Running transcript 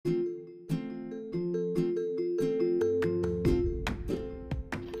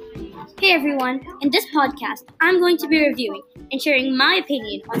Hey everyone, in this podcast, I'm going to be reviewing and sharing my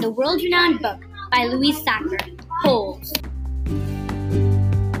opinion on the world-renowned book by Louise Sachar, Holes.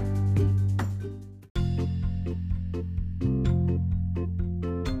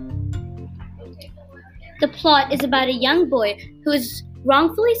 The plot is about a young boy who is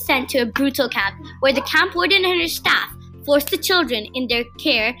wrongfully sent to a brutal camp where the camp warden and her staff force the children in their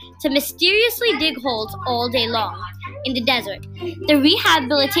care to mysteriously dig holes all day long in the desert. The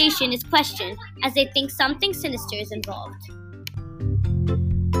rehabilitation is questioned as they think something sinister is involved.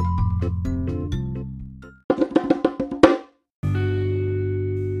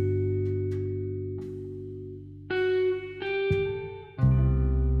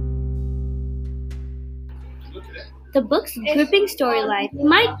 The book's gripping storyline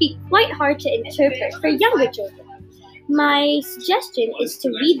might be quite hard to interpret for younger children. My suggestion is to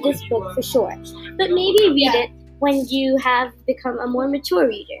read this book for sure, but maybe read it when you have become a more mature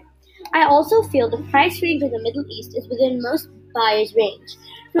reader. I also feel the price range in the Middle East is within most buyers' range,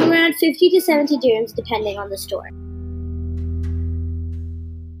 from around 50 to 70 dirhams depending on the store.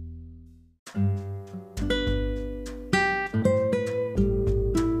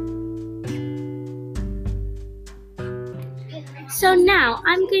 So now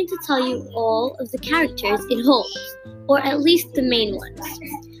I'm going to tell you all of the characters in Holes, or at least the main ones.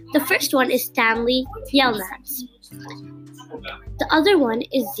 The first one is Stanley Yelnats. The other one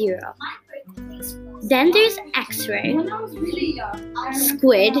is Zero. Then there's X-Ray,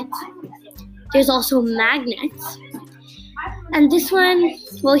 Squid. There's also Magnet. And this one,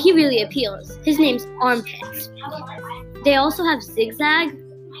 well, he really appeals. His name's Armpit. They also have Zigzag,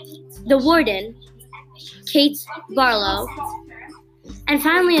 the Warden, Kate Barlow, and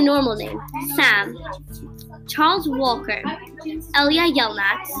finally a normal name, Sam, Charles Walker, Elia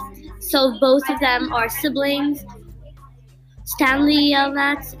Yelnats. So both of them are siblings, Stanley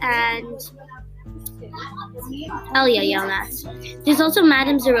Yelnats and Elia Yelnats. There's also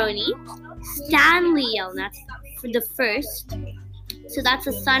Madame Zeroni, Stanley Yelnats for the first. So that's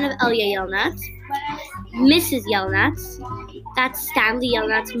the son of Elia Yelnats. Mrs. Yelnats, that's Stanley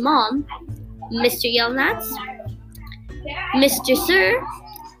Yelnats' mom. Mr. Yelnats. Mr. Sir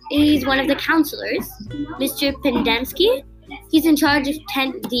is one of the counselors. Mr. Pendensky, he's in charge of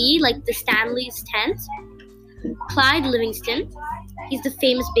Tent D, like the Stanley's tent. Clyde Livingston, he's the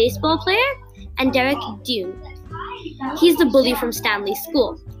famous baseball player. And Derek Dune, he's the bully from Stanley's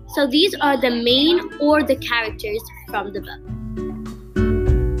school. So these are the main or the characters from the book.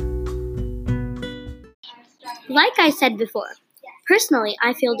 Like I said before, personally,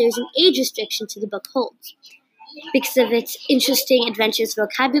 I feel there's an age restriction to the book Holes because of its interesting, adventurous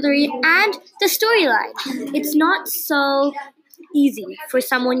vocabulary and the storyline. It's not so easy for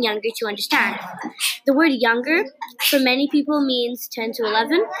someone younger to understand. The word younger for many people means 10 to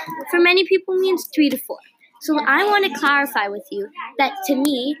 11. For many people means 3 to 4. So I want to clarify with you that to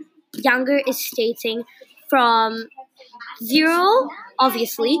me, younger is stating from 0,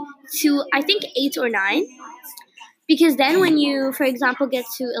 obviously, to I think 8 or 9. Because then when you, for example, get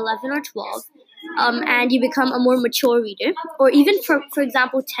to 11 or 12, and you become a more mature reader, or even for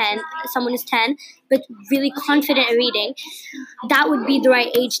example 10, someone is 10 but really confident in reading, that would be the right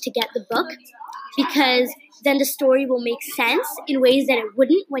age to get the book, because then the story will make sense in ways that it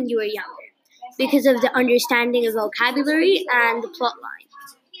wouldn't when you were younger, because of the understanding of vocabulary and the plot line.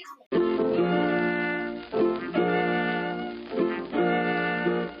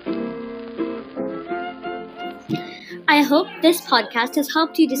 I hope this podcast has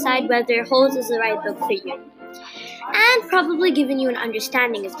helped you decide whether Holes is the right book for you, and probably given you an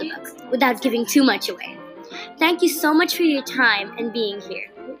understanding of the book without giving too much away. Thank you so much for your time and being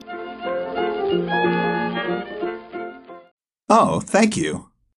here. Oh, thank you.